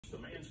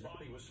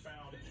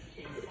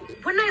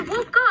When I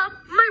woke up,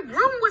 my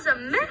room was a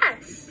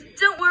mess.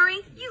 Don't worry,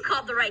 you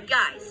called the right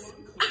guys.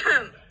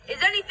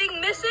 Is anything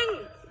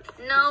missing?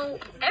 No,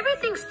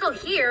 everything's still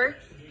here,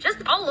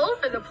 just all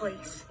over the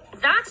place.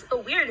 That's the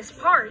weirdest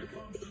part.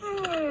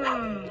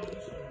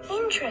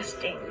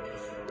 Interesting.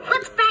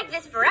 Let's bag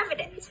this for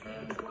evidence.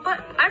 But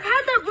I've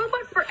had that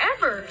robot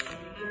forever.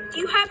 Do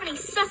you have any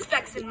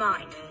suspects in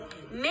mind?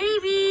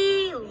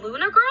 Maybe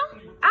Luna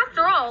Girl?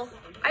 After all,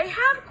 I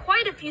have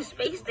quite a few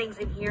space things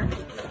in here.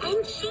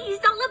 And she's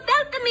all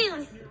about the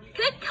moon.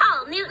 Good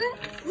call, Newton.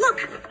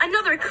 Look,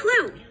 another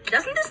clue.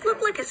 Doesn't this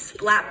look like a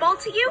splat ball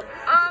to you?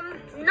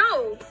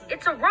 No,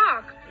 it's a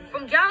rock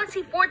from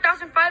Galaxy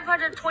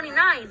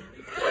 4529.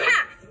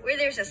 Ha! Where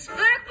there's a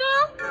splat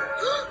ball?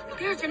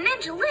 There's a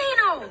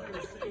Ninjalino!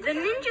 The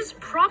ninjas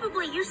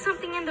probably used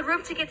something in the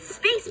room to get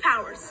space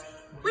powers.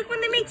 Like when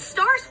they made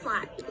Star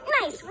Splat.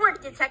 Nice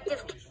work,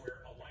 Detective.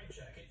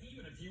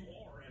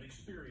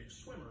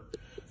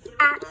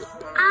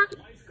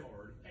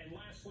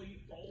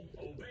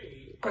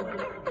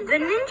 The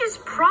ninjas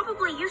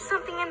probably used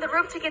something in the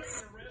room to get...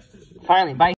 Finally, bye.